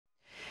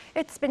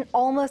It's been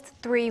almost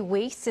 3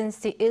 weeks since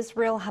the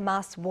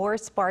Israel-Hamas war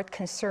sparked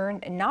concern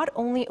not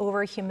only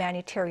over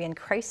humanitarian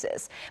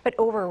crisis, but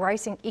over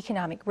rising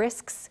economic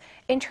risks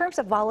in terms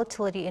of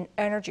volatility in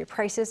energy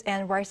prices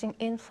and rising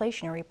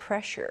inflationary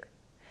pressure.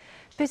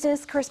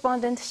 Business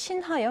correspondent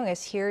Shin Ha-young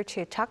is here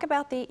to talk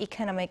about the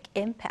economic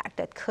impact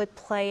that could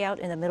play out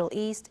in the Middle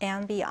East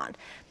and beyond.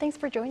 Thanks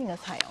for joining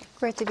us, Ha-young.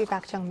 Great to be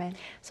back, Jung-min.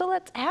 So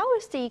how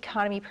is the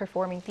economy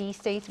performing these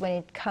days when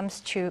it comes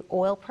to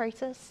oil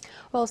prices?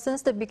 Well,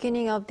 since the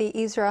beginning of the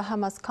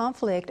Israel-Hamas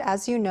conflict,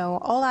 as you know,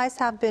 all eyes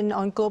have been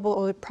on global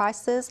oil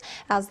prices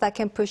as that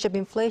can push up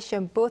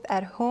inflation both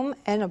at home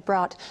and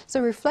abroad.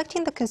 So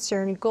reflecting the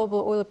concern,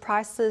 global oil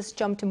prices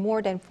jumped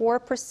more than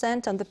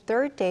 4% on the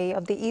third day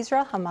of the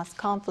Israel-Hamas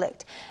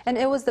conflict, and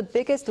it was the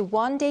biggest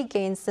one-day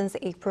gain since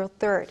April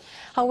 3rd.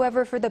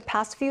 However, for the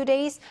past few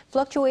days,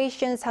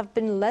 fluctuations have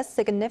been less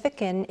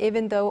significant,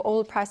 even though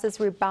oil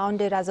prices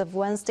rebounded as of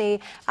Wednesday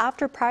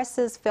after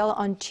prices fell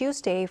on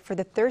Tuesday for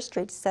the third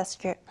straight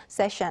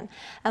session.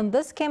 And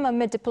this came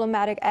amid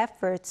diplomatic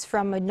efforts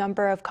from a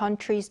number of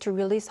countries to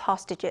release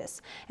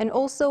hostages. And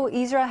also,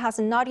 Israel has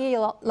not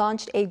yet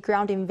launched a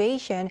ground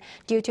invasion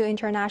due to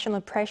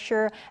international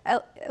pressure,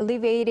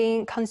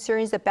 alleviating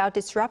concerns about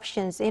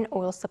disruptions in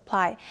oil supply.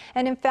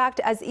 And in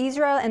fact, as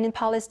Israel and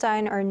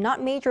Palestine are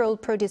not major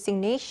oil-producing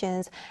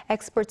nations,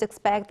 experts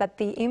expect that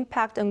the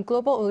impact on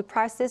global oil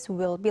prices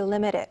will be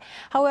limited.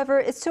 However,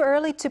 it's too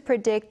early to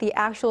predict the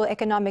actual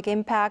economic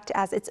impact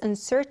as it's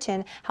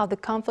uncertain how the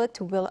conflict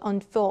will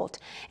unfold.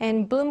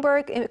 And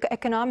Bloomberg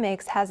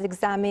Economics has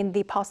examined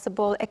the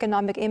possible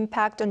economic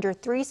impact under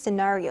 3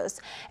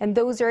 scenarios. And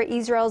those are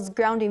Israel's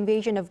ground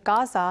invasion of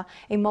Gaza,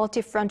 a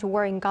multi-front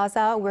war in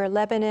Gaza where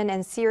Lebanon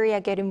and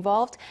Syria get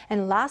involved,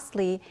 and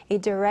lastly, a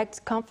direct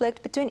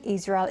conflict between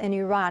Israel and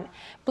Iran.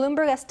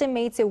 Bloomberg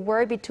estimates a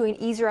war between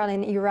Israel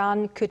and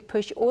Iran could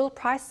push oil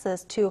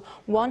prices to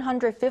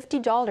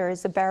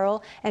 $150 a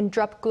barrel and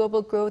drop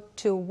global growth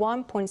to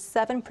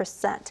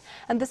 1.7%.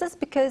 And this is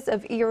because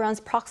of Iran's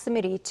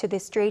proximity to the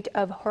Strait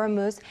of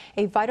Hormuz,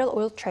 a vital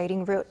oil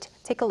trading route.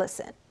 Take a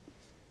listen.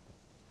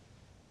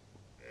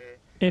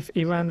 If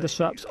Iran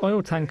disrupts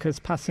oil tankers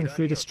passing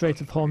through the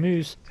Strait of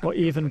Hormuz or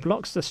even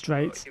blocks the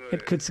strait,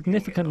 it could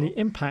significantly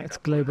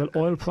impact global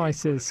oil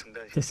prices.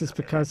 This is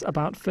because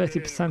about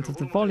 30% of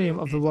the volume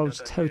of the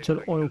world's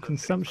total oil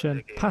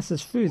consumption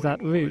passes through that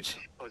route.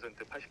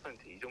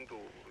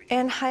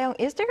 And Ha-young,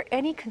 is there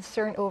any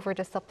concern over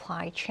the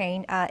supply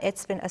chain?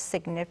 It's been a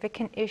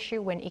significant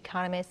issue when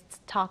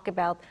economists talk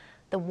about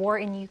the war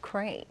in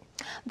Ukraine.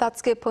 That's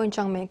a good point,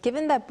 Jung-min.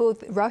 Given that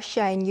both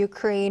Russia and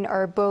Ukraine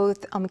are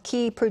both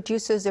key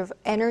producers of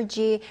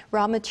energy,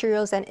 raw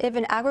materials, and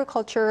even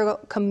agricultural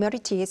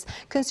commodities,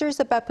 concerns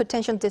about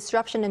potential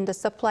disruption in the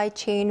supply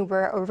chain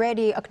were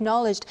already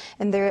acknowledged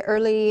in the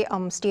early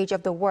stage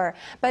of the war.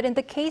 But in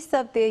the case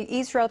of the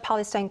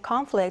Israel-Palestine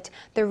conflict,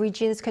 the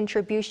region's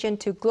contribution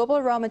to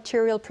global raw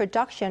material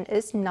production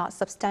is not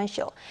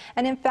substantial.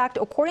 And in fact,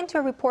 according to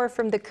a report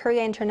from the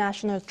Korea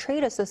International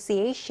Trade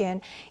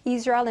Association,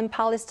 Israel and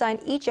Palestine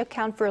each account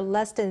for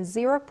less than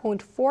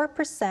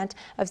 0.4%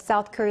 of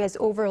South Korea's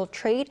overall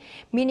trade,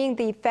 meaning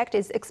the effect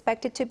is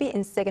expected to be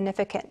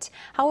insignificant.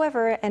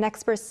 However, an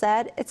expert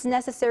said it's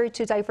necessary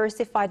to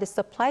diversify the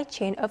supply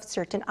chain of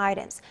certain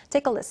items.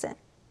 Take a listen.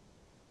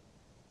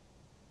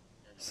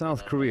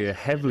 South Korea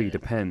heavily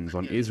depends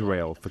on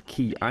Israel for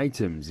key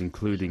items,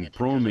 including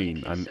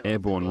bromine and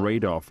airborne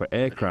radar for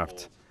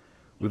aircraft.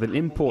 With an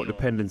import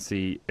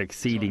dependency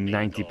exceeding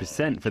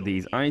 90% for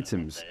these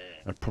items,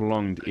 a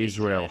prolonged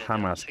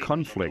Israel-Hamas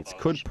conflict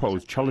could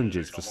pose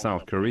challenges for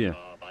South Korea.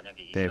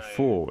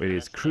 Therefore, it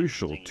is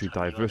crucial to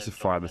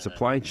diversify the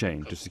supply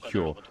chain to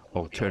secure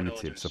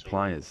alternative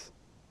suppliers.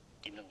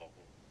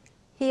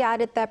 He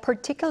added that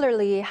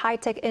particularly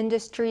high-tech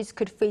industries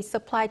could face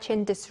supply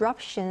chain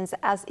disruptions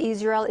as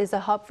Israel is a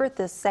hub for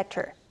this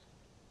sector.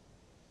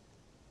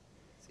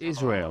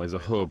 Israel is a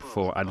hub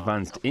for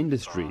advanced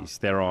industries.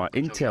 There are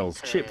Intel's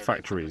chip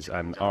factories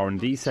and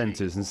R&D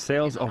centers and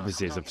sales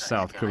offices of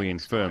South Korean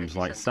firms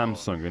like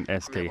Samsung and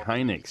SK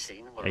Hynix.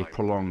 A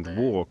prolonged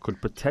war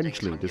could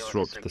potentially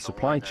disrupt the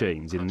supply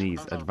chains in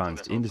these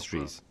advanced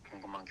industries.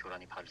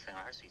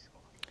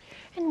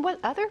 And what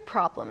other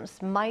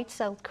problems might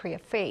South Korea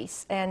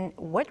face, and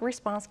what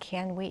response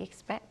can we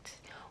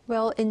expect?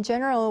 Well, in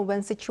general,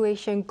 when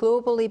situation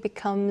globally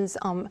becomes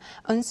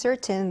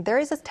uncertain, there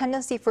is a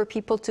tendency for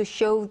people to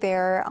show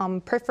their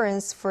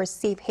preference for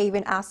safe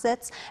haven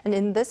assets. And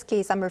in this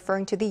case, I'm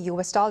referring to the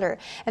US dollar.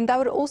 And that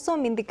would also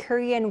mean the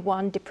Korean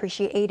won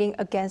depreciating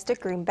against the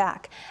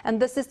greenback. And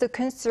this is the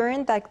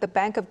concern that the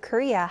Bank of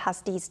Korea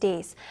has these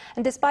days.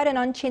 And despite an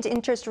unchanged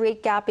interest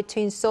rate gap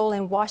between Seoul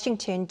and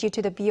Washington due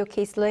to the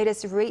BOK's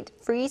latest rate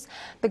freeze,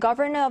 the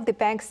governor of the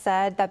bank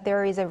said that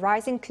there is a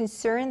rising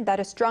concern that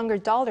a stronger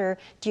dollar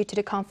due due to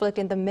the conflict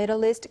in the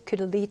Middle East could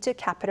lead to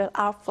capital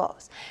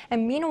outflows.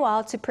 And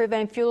meanwhile, to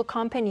prevent fuel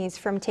companies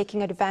from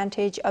taking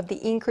advantage of the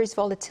increased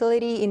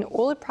volatility in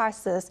oil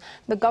prices,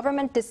 the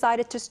government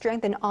decided to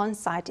strengthen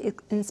on-site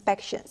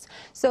inspections.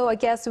 So I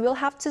guess we'll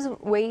have to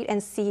wait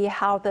and see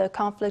how the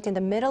conflict in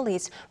the Middle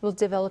East will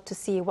develop to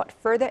see what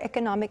further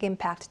economic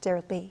impact there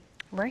will be.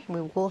 Right,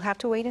 we will have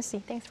to wait and see.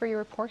 Thanks for your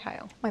report,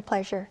 Ha-young. My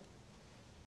pleasure.